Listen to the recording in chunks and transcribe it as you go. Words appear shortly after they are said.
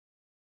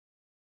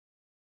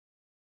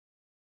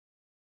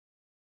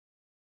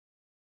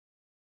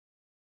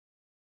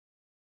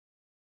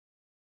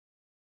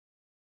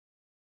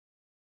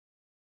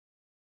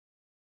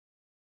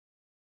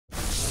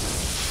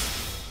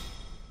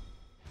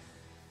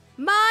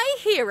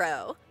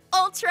hero,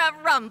 Ultra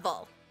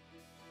Rumble.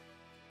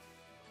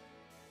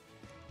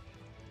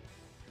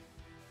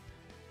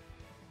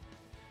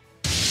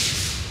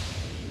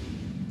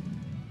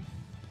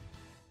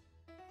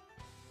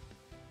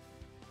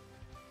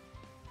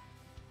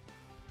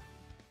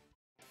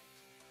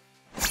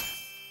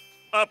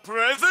 A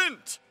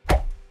present!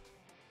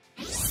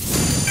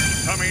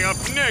 Coming up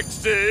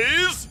next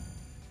is...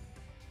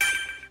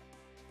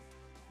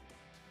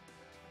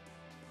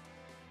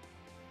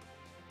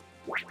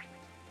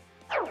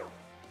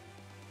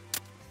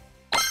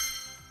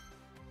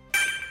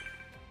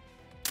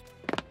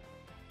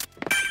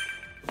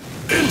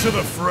 Into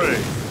the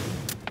fray!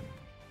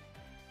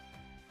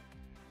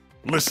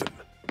 Listen,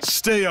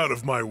 stay out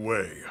of my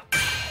way.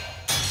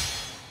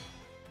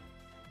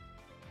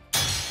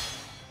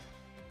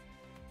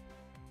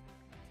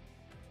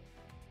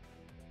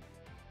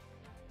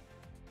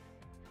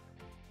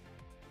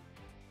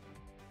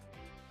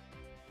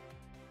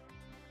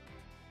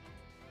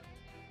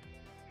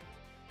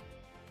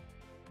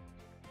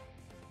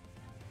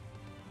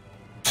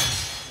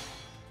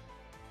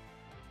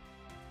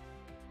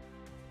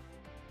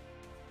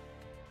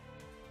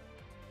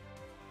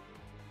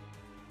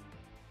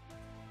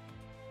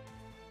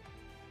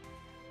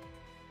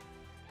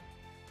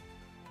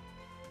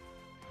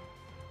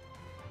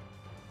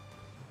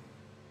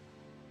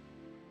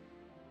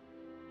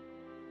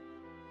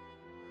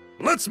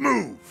 Let's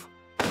move!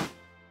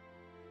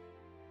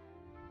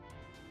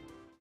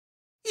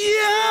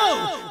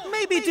 Yo!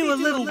 Maybe do a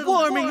little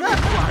warming up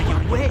while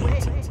you wait.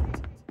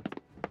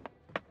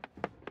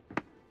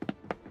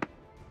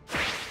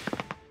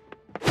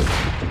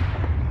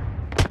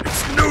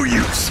 It's no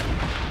use!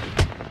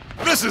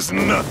 This is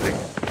nothing!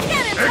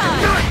 Cannon time!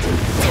 Ignite!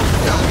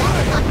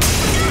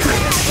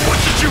 What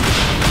did you...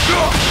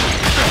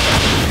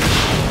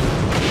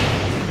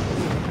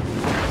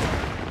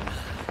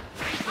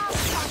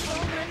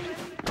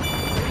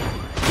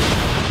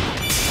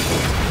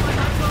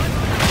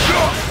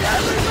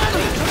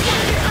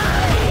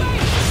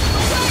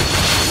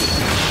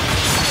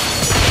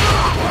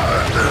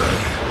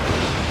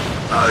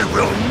 I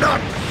will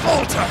not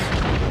falter!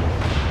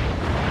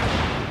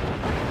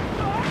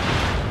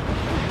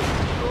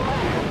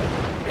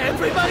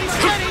 Everybody's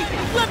ready!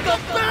 Let the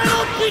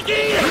battle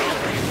begin!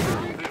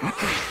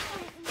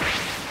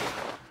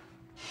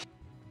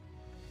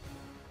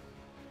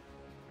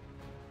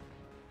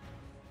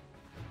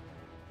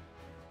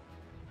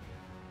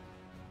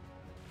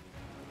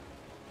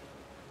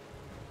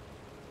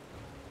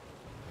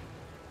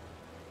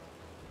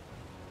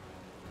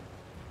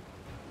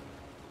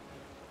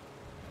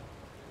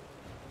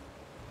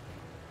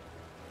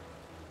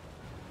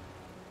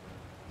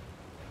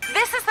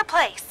 This is the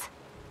place.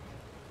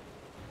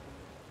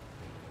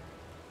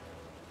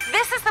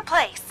 This is the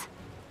place.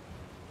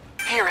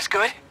 Here is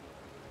good.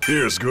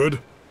 Here's good.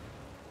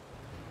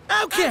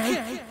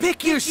 Okay,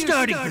 pick your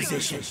starting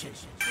position.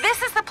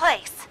 This is the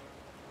place.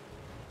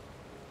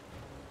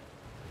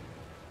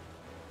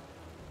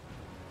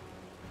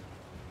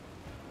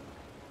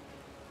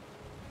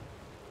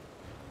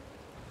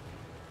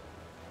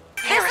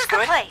 Here This is is the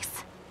good.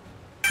 place.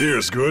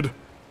 Here's good.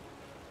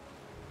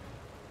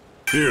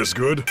 Here's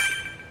good.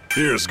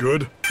 Here's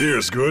good.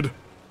 Here's good.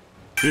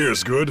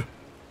 Here's good.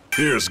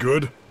 Here's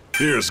good.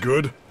 Here's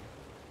good.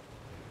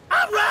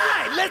 All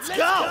right, let's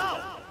go!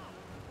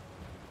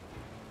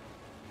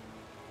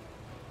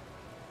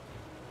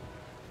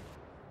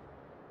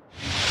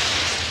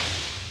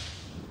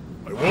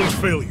 I won't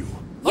fail you.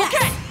 Yes.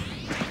 Okay.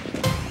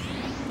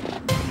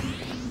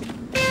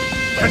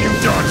 Can you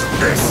dodge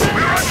this?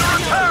 We're under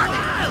attack!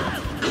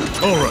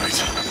 All right.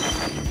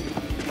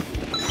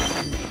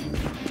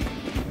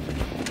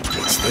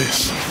 What's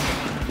this?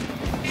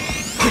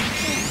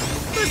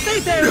 The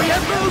safe area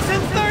moves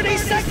in 30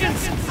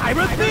 seconds! I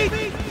repeat,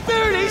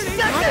 30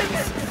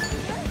 seconds!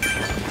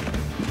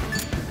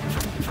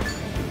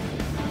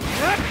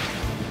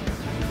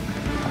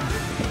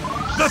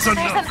 That's There's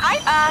enough! an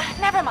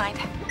item. Never mind.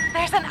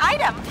 There's an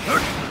item.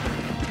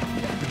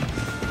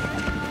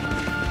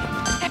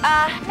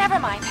 Never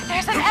mind.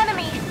 There's an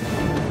enemy.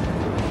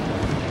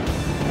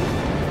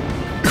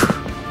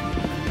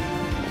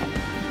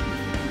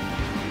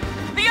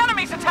 The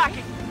enemy's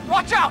attacking!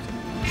 Watch out!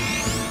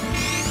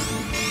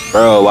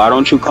 Bro, why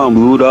don't you come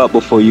loot up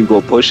before you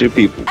go pushing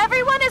people?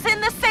 Everyone is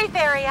in the safe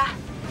area.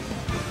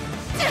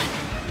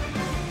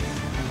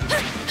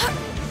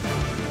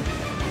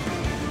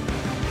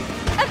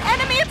 An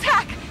enemy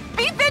attack!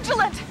 Be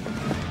vigilant!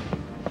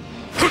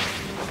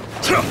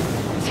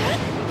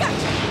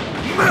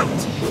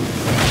 Melt!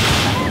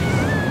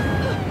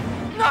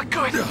 Not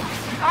good!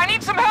 I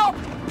need some help!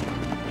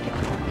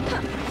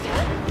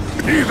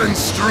 Even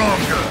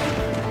stronger!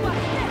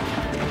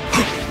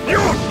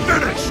 You're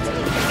finished!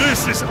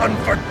 This is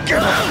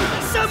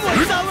unforgivable!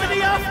 Someone's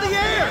already off the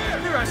air!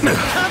 There are some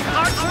tough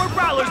hardcore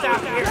brawlers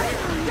out here!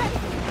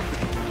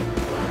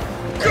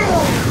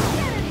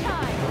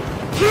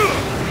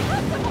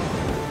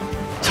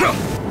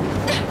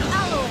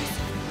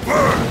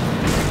 Burn!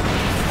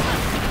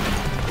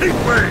 Heat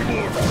wave!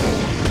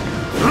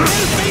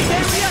 safe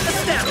area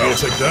established. I'll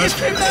take that.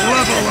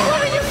 Level up.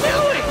 What are you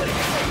doing?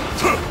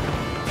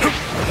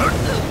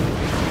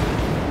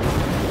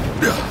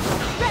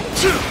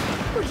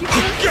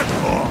 Get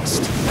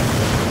lost.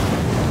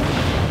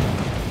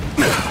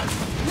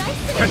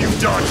 Can you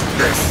dodge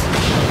this?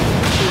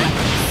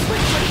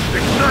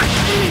 Ignite.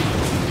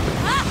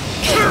 I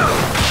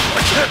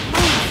can't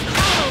move.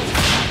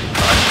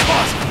 I'm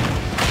caught.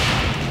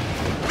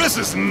 This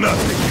is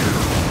nothing.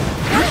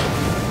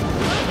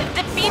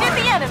 Defeated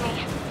the enemy.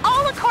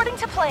 All according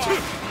to plan.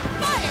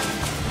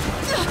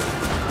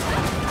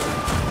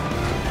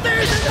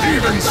 There's an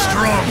Even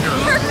stronger.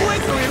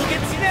 quick or it'll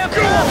get snapped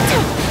up.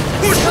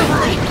 Push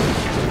through.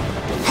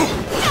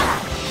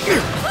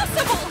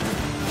 Impossible!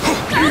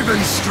 Even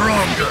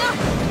stronger.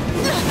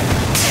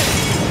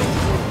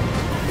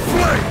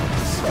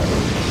 Flames.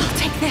 I'll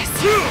take this.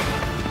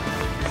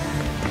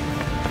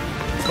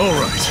 All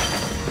right.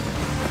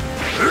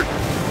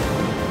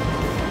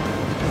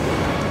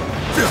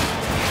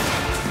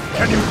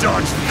 Can you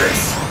dodge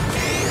this?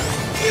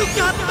 You've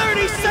got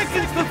 30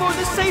 seconds before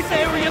the safe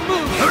area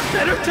moves.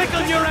 Better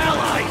tickle your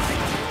allies.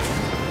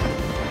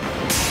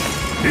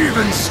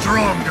 Even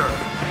stronger.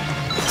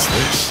 What's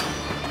this?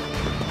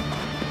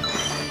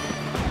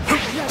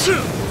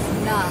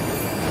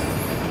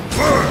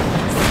 Burn.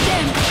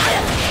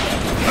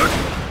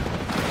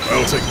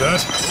 I'll take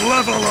that.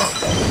 Level up.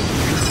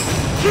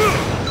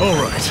 All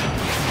right.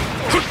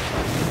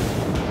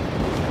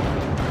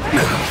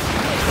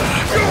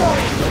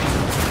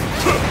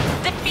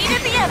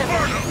 Defeated the enemy.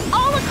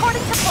 All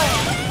according to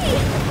plan.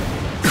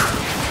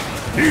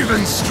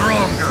 Even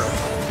stronger.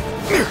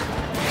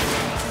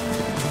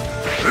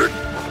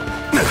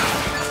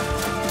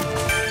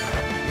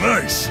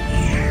 Nice.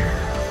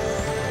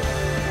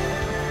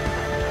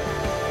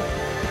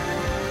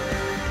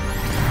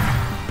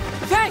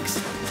 Thanks!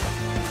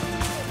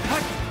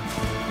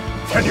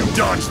 Can you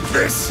dodge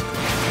this?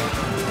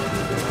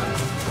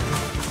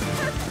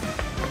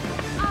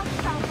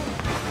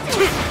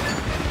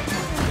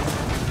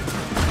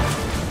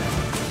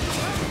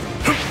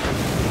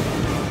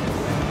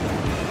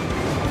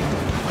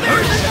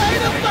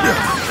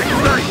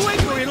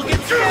 Quick or it'll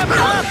get snapped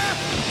up.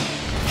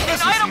 An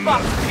item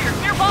box appears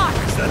nearby!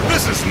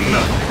 This is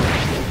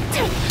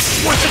nothing.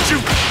 What did you...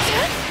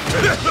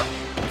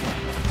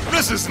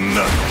 This is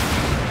nothing.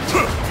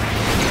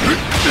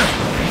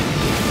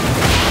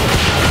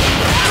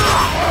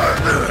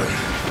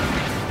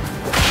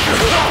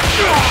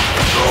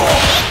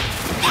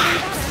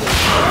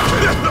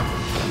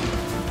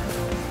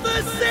 The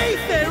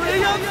safe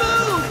area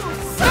moves.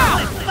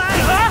 Stop!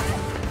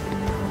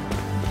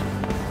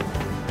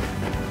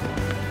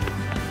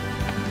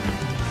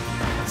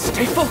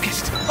 Stay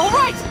focused!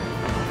 Alright!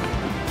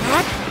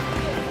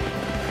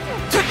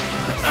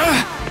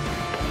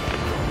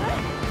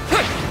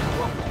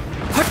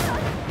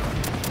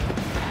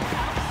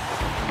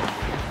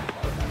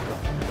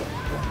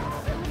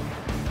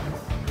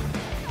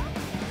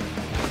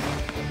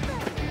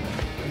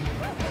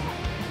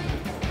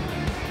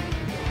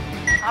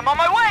 I'm on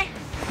my way!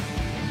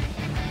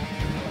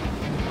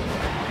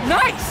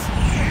 Nice!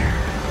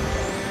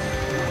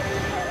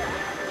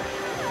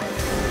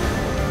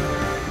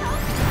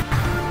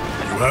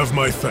 You have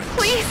my thanks.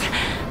 Please,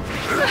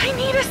 I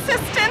need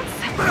assistance.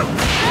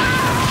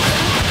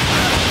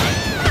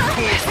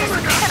 This is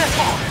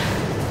pitiful.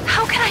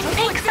 How can I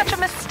make such a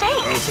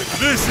mistake? I'll take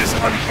this is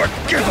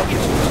unforgivable.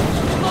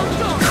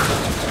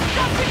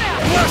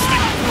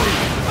 Blasting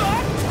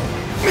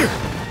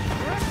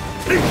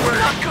through.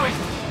 Not good!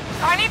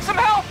 I need some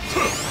help!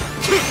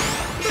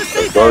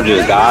 Bro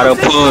just gotta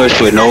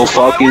push with no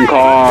fucking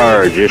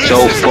cards. You're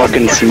so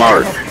fucking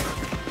smart.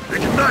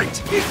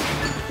 Ignite.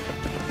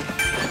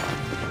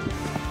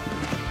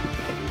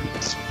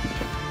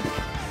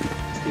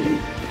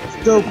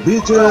 Yo,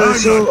 bitch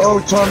ass, I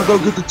was trying to go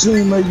get the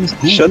teammate. You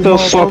goofy Shut the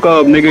fuck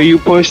motherfucker. up, nigga. You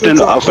pushed in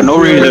for no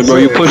reason, bro.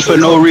 You pushed for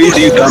no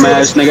reason, you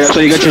dumbass nigga. That's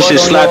why you got your shit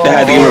slapped. I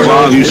had to get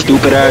revolved, you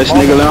stupid ass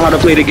nigga. Learn how to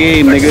play the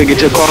game, nigga.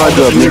 Get your cards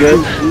up, nigga.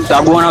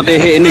 Stop going out there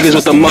hitting niggas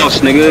with the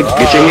muffs, nigga.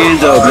 Get your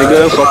hands up,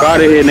 nigga. Fuck out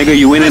of here, nigga.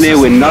 You went in there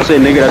with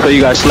nothing, nigga. That's why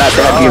you got slapped.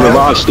 I had to get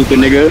revolved, stupid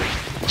nigga.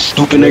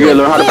 Stupid nigga.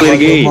 Learn how to play the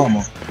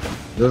game.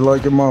 Just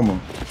like your mama.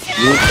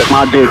 Suck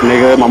my dick,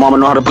 nigga. My mama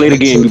know how to play the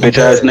game, you bitch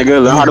ass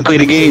nigga. Learn how to play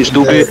the game,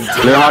 stupid.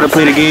 Learn how to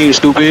play the game,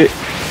 stupid.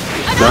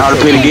 Learn how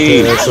to play the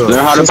game. Learn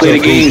how to play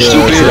the game,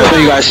 stupid. That's why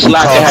you got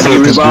slapped. They had to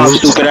get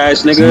revived, stupid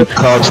ass nigga.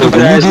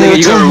 Stupid ass nigga.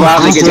 You got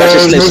revived and get your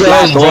shit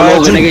slapped all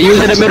over, nigga. You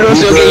was in the middle of the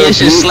field getting your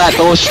shit slapped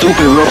all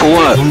stupid, bro. For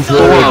what? For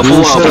what?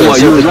 For what? For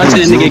what? You was rushing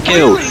and nigga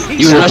killed.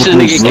 You was rushing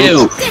and nigga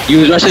killed.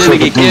 You was rushing and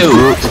nigga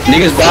killed.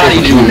 Niggas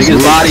bodied you.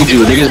 Niggas bodied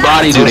you. Niggas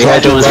bodied you. They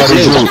had you on the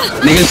split.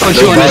 Niggas put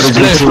you on the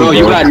split, bro.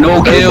 You got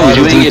no kills.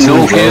 You ain't get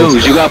no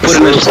kills. You got put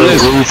in a split.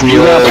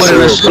 You got put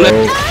in a split.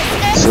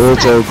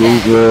 Shut your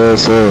goofy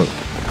ass up.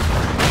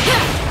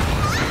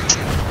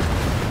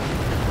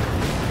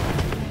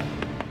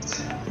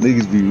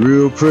 Niggas be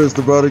real pressed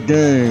about a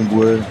game,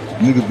 boy.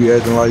 Niggas be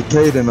acting like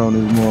Kaden on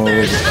this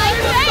motherfucker. My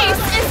face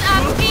is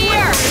up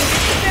here,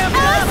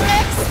 as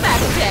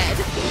expected.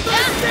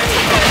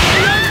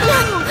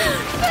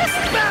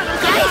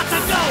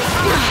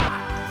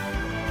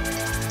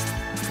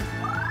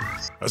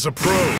 As a pro.